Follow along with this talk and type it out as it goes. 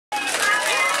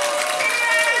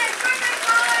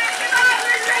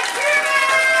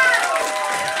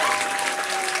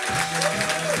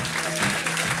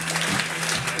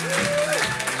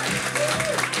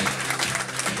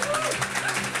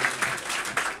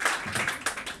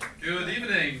Good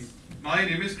evening. My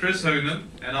name is Heunen,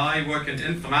 and I work in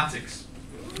Informatics.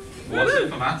 What's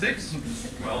Informatics?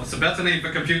 Well, it's a better name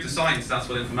for computer science, that's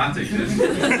what informatics is.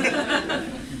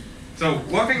 So,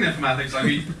 working in informatics, I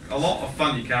meet a lot of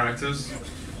funny characters.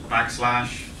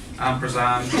 Backslash,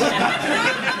 ampersand,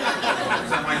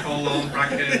 semicolon,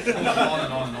 bracket, on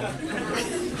and on and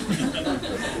on.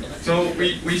 So,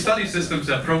 we study systems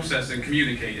that process and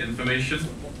communicate information.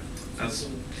 That's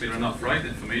clear enough, right?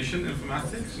 Information,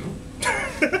 informatics, no?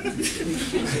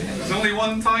 There's only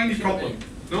one tiny problem.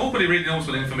 Nobody really knows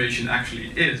what information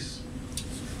actually is.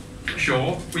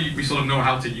 Sure, we sort of know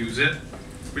how to use it.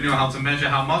 We know how to measure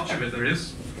how much of it there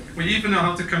is. We even know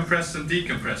how to compress and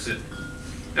decompress it.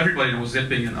 Everybody knows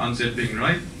zipping and unzipping,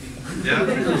 right? Yeah?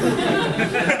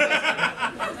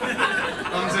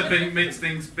 Unzipping makes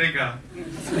things bigger.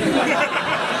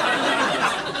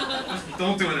 Just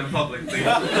don't do it in public, please.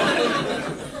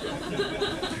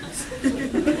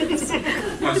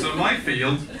 Right, so in my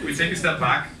field, we take a step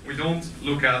back. We don't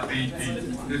look at the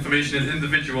information in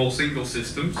individual single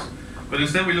systems, but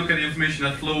instead we look at the information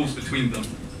that flows between them.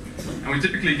 And we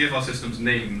typically give our systems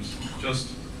names,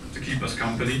 just to keep us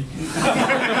company.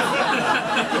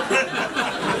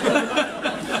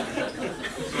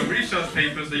 So in research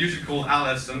papers, they're usually called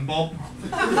Alice and Bob.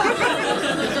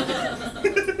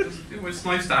 It's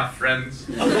nice to have friends,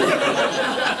 even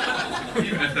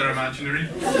if they're imaginary.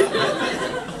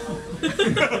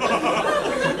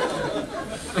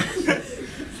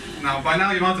 Now, by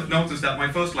now you might have noticed that my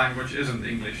first language isn't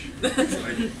English.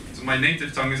 So my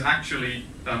native tongue is actually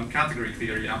category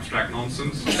theory, abstract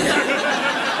nonsense.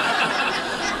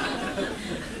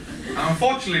 And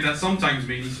unfortunately, that sometimes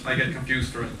means I get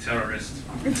confused for a terrorist.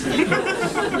 Now,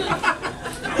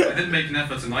 I didn't make an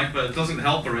effort tonight, but it doesn't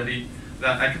help already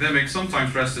that academics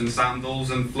sometimes dress in sandals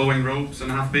and flowing robes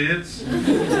and have beards.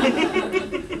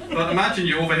 But imagine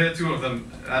you overhear two of them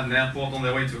at an airport on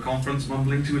their way to a conference,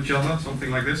 mumbling to each other, something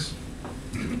like this.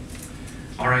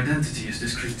 Our identity is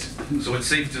discrete, so it's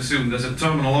safe to assume there's a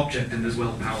terminal object in this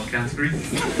well-powered category.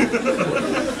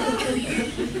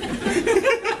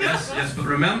 Yes, but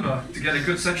remember, to get a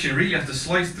good section, you really have to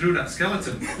slice through that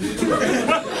skeleton.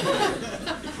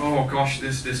 Oh gosh,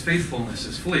 this faithfulness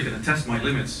is fully going to test my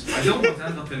limits. I don't want to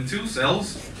end up in 2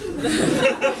 cells.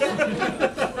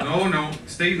 No,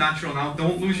 stay natural now,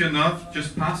 don't lose your nerve,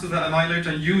 just pass to that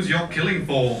annihilator and use your killing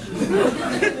ball.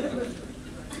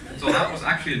 So that was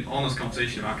actually an honest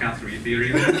conversation about category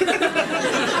theory.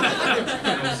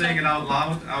 Saying it out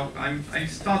loud, I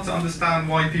start to understand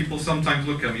why people sometimes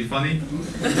look at me funny.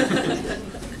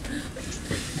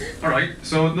 Alright,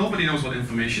 so nobody knows what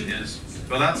information is.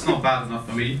 But that's not bad enough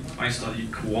for me. I study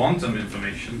quantum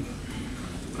information.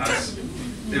 That's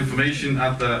information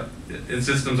in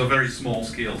systems of very small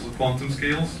scales, of quantum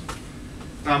scales.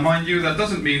 Now mind you, that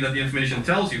doesn't mean that the information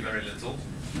tells you very little.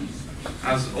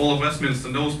 As all of Westminster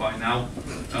knows by now,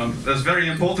 there's very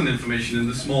important information in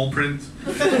the small print.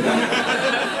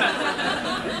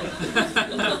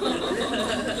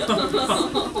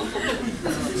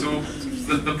 So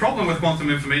the problem with quantum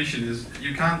information is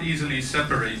you can't easily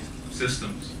separate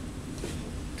systems.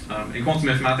 In quantum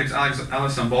mathematics,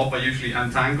 Alice and Bob are usually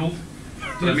entangled.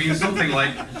 So that means something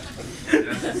like,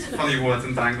 yes, it's a funny word,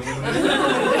 entangled, isn't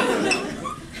it?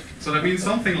 So that means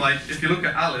something like, if you look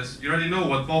at Alice, you already know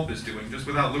what Bob is doing, just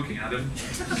without looking at him.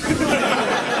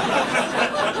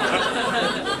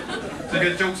 So you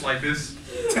get jokes like this.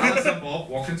 Alice and Bob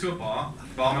walk into a bar.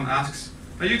 The barman asks,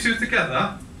 "Are you two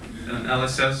together?" And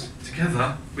Alice says,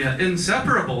 "Together? We are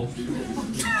inseparable."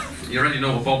 You already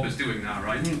know what Bob is doing now,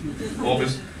 right? Bob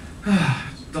is,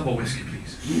 "Double whiskey,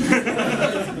 please."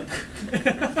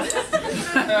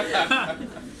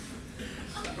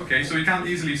 Okay, so you can't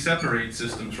easily separate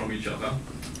systems from each other.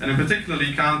 And in particular,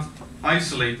 you can't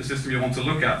isolate the system you want to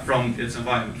look at from its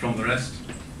environment, from the rest.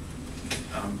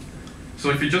 So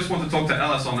if you just want to talk to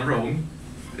Alice on her own,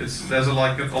 there's a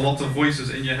lot of voices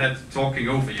in your head talking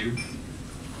over you.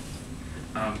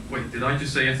 Wait, did I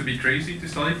just say you have to be crazy to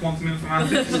study quantum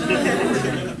informatics?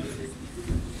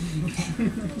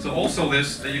 So also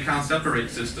this, that you can't separate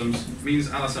systems, means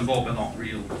Alice and Bob are not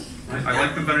real. Right? I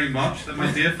like them very much, they're my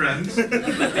dear friends. Deep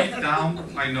down,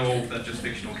 I know they're just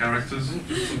fictional characters,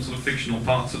 just some sort of fictional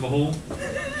parts of a whole.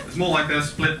 It's more like they're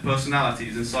split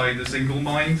personalities inside a single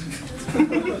mind.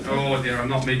 Oh dear, I'm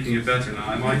not making it better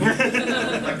now, am I?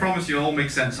 I promise you it all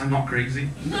makes sense, I'm not crazy.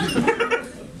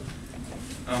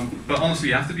 But honestly,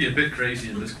 you have to be a bit crazy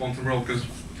in this quantum world, because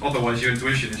otherwise your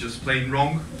intuition is just plain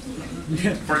wrong.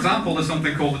 For example, there's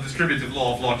something called the distributive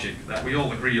law of logic that we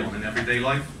all agree on in everyday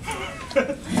life. I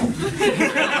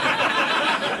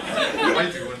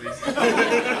do, at least.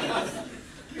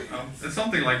 It's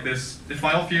something like this. If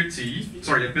I offer you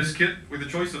a biscuit with a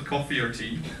choice of coffee or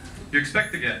tea, you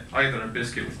expect to get either a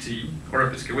biscuit with tea or a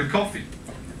biscuit with coffee,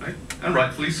 right? And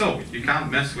rightfully so. You can't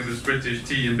mess with this British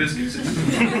tea and biscuit system.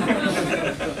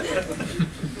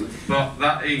 But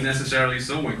that ain't necessarily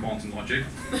so in quantum logic.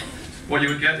 What you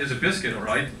would get is a biscuit,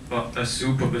 alright, but a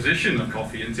superposition of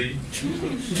coffee and tea.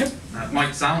 That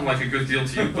might sound like a good deal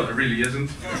to you, but it really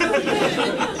isn't.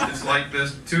 It's like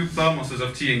there's two thermoses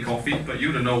of tea and coffee, but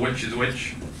you don't know which is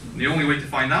which. The only way to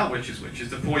find out which is which is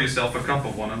to pour yourself a cup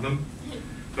of one of them.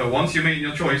 But once you made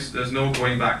your choice, there's no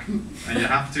going back. And you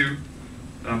have to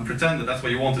pretend that that's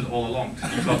what you wanted all along, to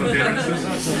keep up appearances.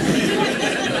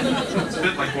 It's a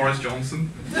bit like Boris Johnson.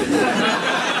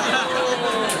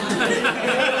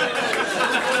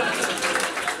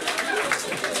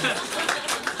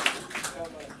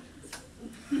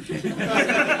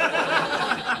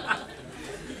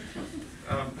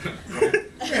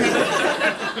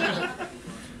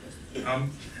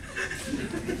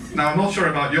 Now, I'm not sure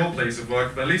about your place of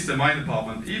work, but at least in my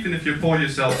department, even if you pour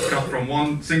yourself a cup from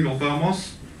one single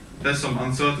thermos, there's some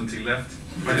uncertainty left.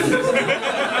 Right?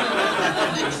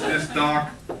 This dark,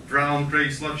 brown,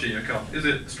 grey sludge in your cup. Is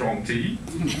it strong tea?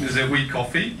 Is it weak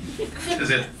coffee?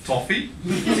 Is it toffee?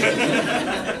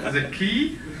 Is it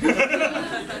key?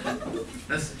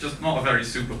 That's just not a very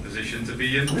super position to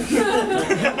be in.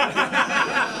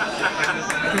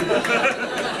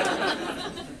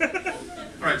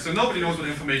 Right, so nobody knows what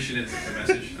information is, the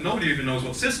message, and nobody even knows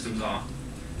what systems are.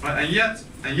 Right, and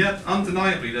yet,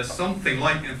 undeniably, there's something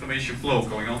like information flow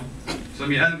going on. So let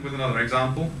me end with another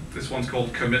example. This one's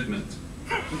called commitment.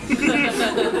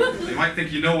 You might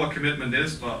think you know what commitment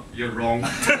is, but you're wrong.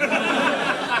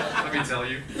 Let me tell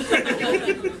you.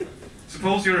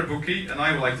 Suppose you're a bookie, and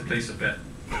I would like to place a bet.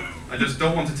 I just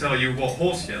don't want to tell you what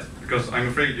horse yet, because I'm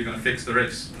afraid you're going to fix the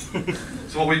race.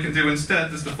 So what we can do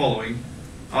instead is the following.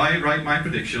 I write my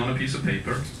prediction on a piece of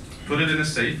paper, put it in a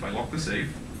safe, I lock the safe,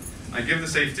 I give the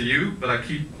safe to you, but I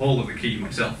keep hold of the key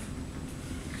myself.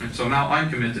 And so now I'm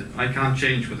committed, I can't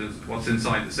change what's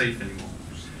inside the safe anymore.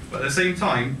 But at the same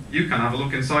time, you can have a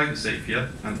look inside the safe yet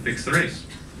and fix the race.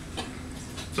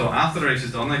 So after the race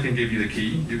is done, I can give you the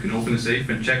key, you can open the safe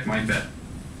and check my bet.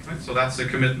 Right? So that's a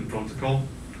commitment protocol.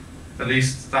 At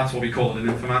least that's what we call it in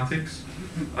informatics.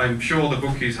 I'm sure the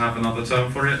bookies have another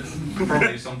term for it,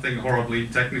 probably something horribly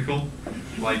technical,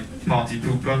 like party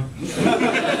pooper,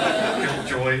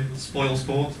 killjoy, spoil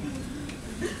sport.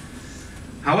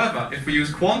 However, if we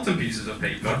use quantum pieces of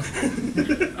paper,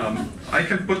 I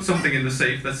can put something in the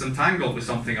safe that's entangled with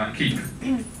something I keep.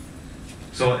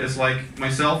 So it's like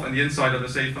myself and the inside of the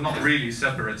safe are not really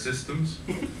separate systems,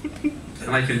 and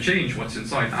I can change what's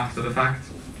inside after the fact.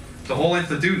 So all I have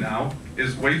to do now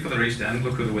is wait for the race to end,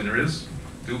 look who the winner is,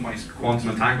 do my quantum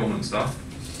entanglement stuff,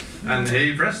 and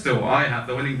hey presto, I have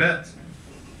the winning bet.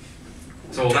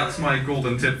 So that's my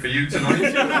golden tip for you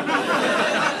tonight.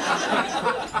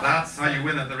 That's how you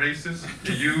win at the races.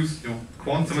 You use your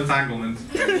quantum entanglement.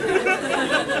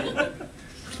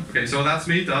 Okay, so that's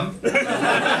me done.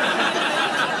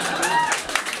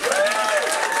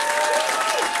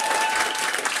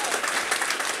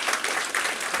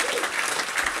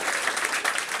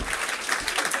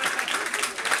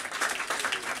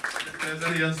 If there's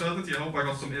any uncertainty, I hope I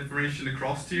got some information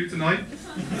across to you tonight.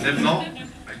 And if not,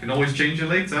 I can always change it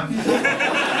later.